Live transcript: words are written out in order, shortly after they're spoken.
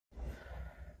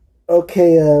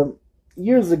Okay,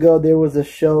 years ago there was a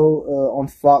show on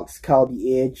Fox called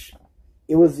The Edge.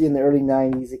 It was in the early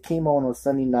 90s. It came on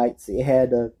Sunday nights. It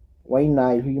had Wayne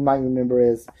Knight, who you might remember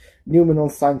as Newman on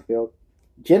Seinfeld.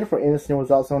 Jennifer Aniston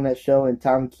was also on that show, and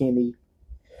Tom Kenny,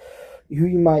 who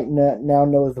you might now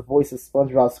know as the voice of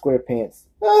SpongeBob SquarePants.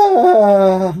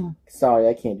 Sorry,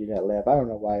 I can't do that laugh. I don't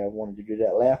know why I wanted to do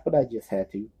that laugh, but I just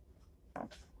had to.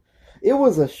 It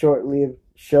was a short-lived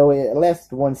show. It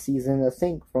lasted one season, I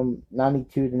think, from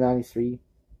 92 to 93.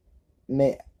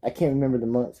 I can't remember the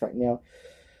months right now.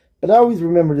 But I always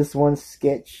remember this one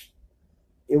sketch.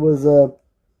 It was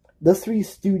the Three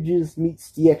Stooges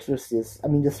meets the Exorcist. I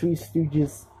mean, the Three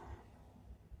Stooges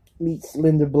meets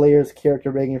Linda Blair's character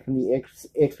Reagan from the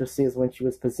Exorcist when she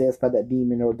was possessed by that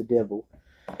demon or the devil.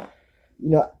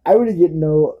 You know, I really didn't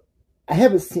know. I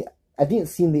didn't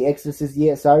see The Exorcist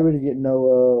yet, so I really didn't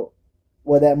know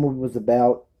what that movie was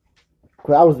about.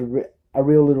 Cause I was a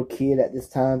real little kid at this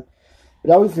time,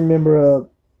 but I always remember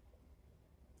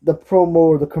the promo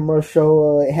or the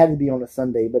commercial. It had to be on a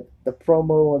Sunday, but the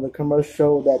promo or the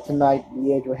commercial that tonight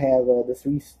The Edge will have the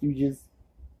Three Stooges.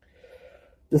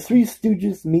 The Three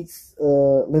Stooges meets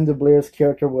Linda Blair's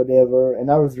character, whatever, and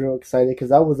I was real excited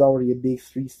because I was already a big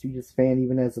Three Stooges fan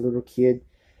even as a little kid.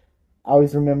 I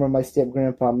always remember my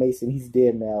step-grandpa Mason. He's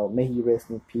dead now. May he rest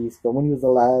in peace. But when he was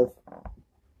alive,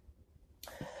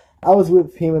 I was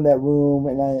with him in that room,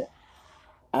 and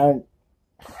I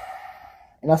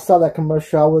saw that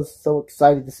commercial. I was so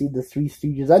excited to see the Three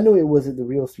Stooges. I knew it wasn't the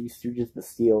real Three Stooges, but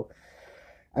still.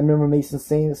 I remember Mason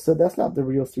saying, "So that's not the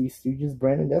real Three Stooges,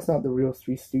 Brandon. That's not the real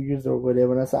Three Stooges or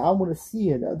whatever." And I said, "I want to see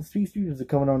it. The Three Stooges are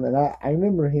coming on." And I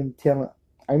remember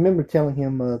telling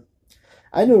him,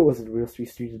 I knew it wasn't the real Three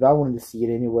Stooges, but I wanted to see it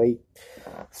anyway.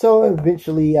 So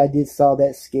eventually I saw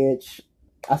that sketch.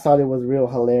 I thought it was real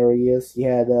hilarious. You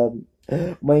had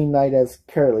Wayne Knight as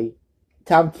Curly.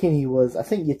 Tom Kenny was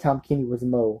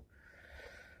Mo.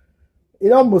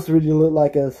 It almost really looked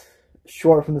like a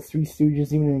short from the Three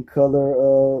Stooges, even in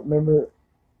color. Remember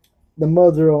the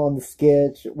mother on the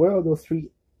sketch? Where are those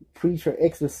three preacher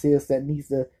exorcists that needs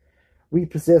to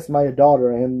repossess my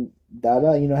daughter? And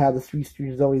you know how the Three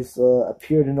Stooges always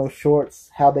appeared in those shorts,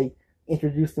 how they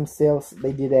introduced themselves.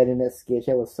 They did that in that sketch.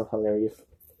 That was so hilarious.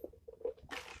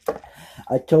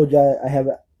 I told you I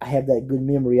have that good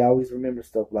memory. I always remember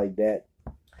stuff like that.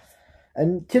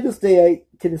 And to this day,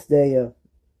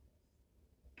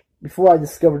 before I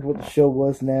discovered what the show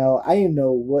was now, I didn't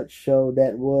know what show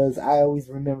that was. I always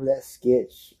remember that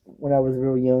sketch when I was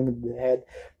real young. It had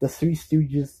the Three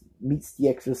Stooges meets the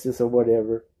Exorcist or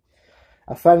whatever.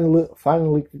 I finally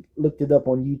looked it up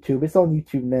on YouTube. It's on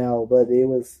YouTube now, but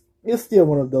it's still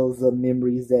one of those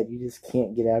memories that you just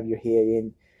can't get out of your head,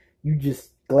 and you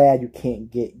just glad you can't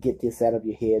get this out of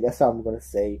your head. That's all I'm gonna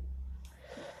say.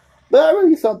 But I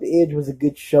really thought The Edge was a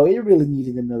good show. It really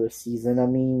needed another season. I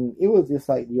mean, it was just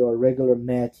like your regular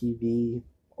Mad TV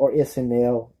or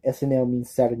SNL. SNL means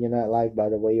Saturday Night Live, by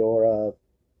the way, or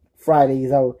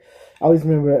Fridays. I always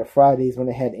remember Fridays when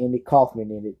it had Andy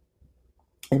Kaufman in it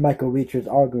and Michael Richards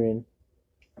arguing.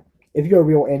 If you're a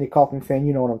real Andy Kaufman fan,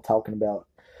 you know what I'm talking about.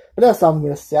 But that's all I'm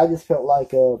gonna say. I just felt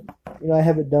like I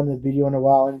haven't done a video in a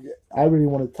while, and I really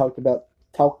wanted to talk about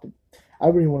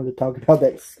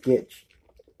that sketch.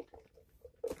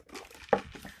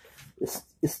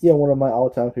 It's still one of my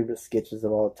all-time favorite sketches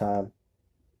of all time.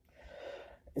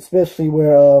 Especially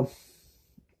where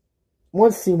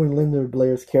one scene when Linda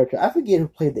Blair's character, I forget who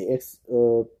played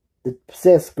the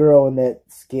possessed girl in that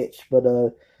sketch, but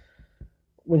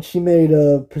when she made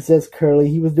possessed Curly,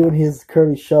 he was doing his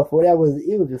Curly shuffle.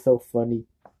 It was just so funny.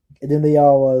 And then they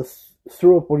all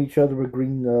threw up on each other with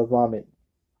green vomit.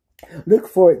 Look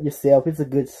for it yourself. It's a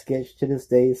good sketch to this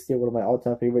day. It's still one of my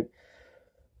all-time favorite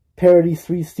parody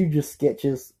Three Stooges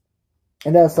sketches.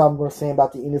 And that's all I'm going to say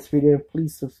about the end of this video.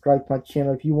 Please subscribe to my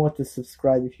channel if you want to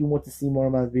subscribe. If you want to see more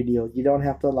of my videos, you don't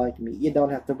have to like me. You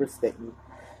don't have to respect me.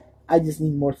 I just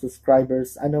need more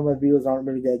subscribers. I know my videos aren't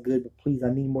really that good, but please, I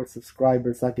need more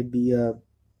subscribers so I could be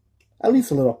at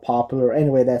least a little popular.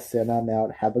 Anyway, that's it. I'm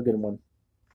out. Have a good one.